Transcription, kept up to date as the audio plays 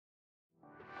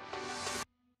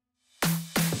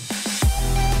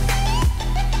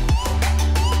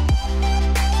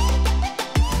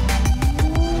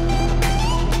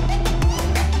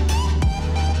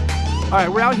All right,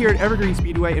 we're out here at Evergreen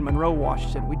Speedway in Monroe,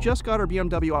 Washington. We just got our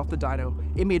BMW off the dyno.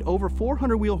 It made over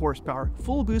 400 wheel horsepower,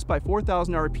 full boost by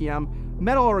 4,000 RPM,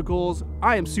 met all our goals.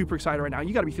 I am super excited right now.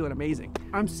 You gotta be feeling amazing.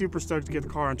 I'm super stoked to get the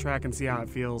car on track and see how it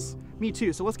feels. Me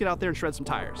too, so let's get out there and shred some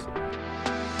tires.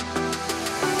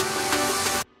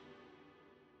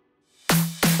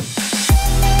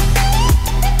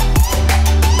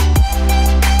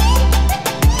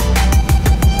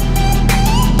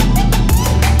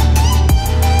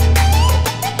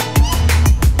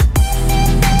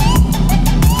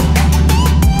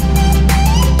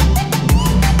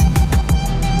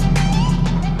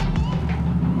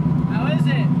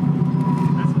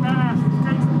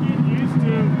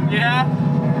 Yeah.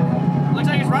 Looks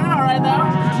like it's running all right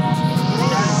though.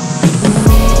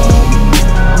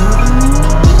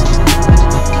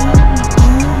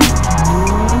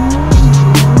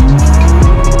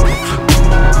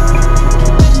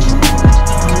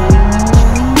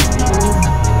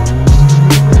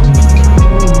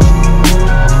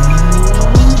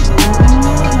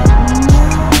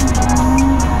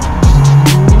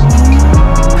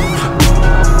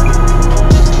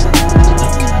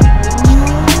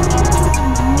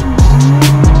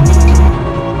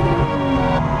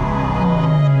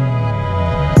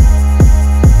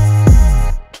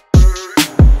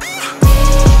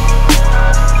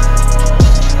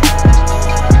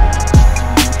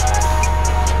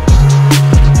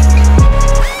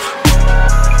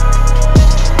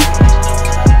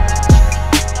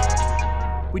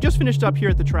 We just finished up here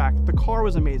at the track. The car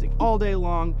was amazing all day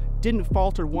long, didn't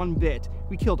falter one bit.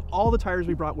 We killed all the tires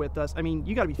we brought with us. I mean,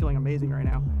 you gotta be feeling amazing right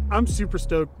now. I'm super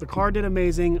stoked. The car did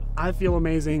amazing. I feel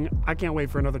amazing. I can't wait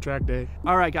for another track day.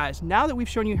 All right, guys, now that we've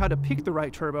shown you how to pick the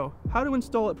right turbo, how to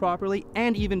install it properly,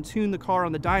 and even tune the car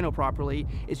on the dyno properly,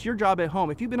 it's your job at home.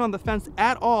 If you've been on the fence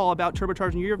at all about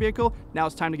turbocharging your vehicle, now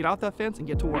it's time to get off that fence and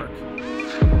get to work.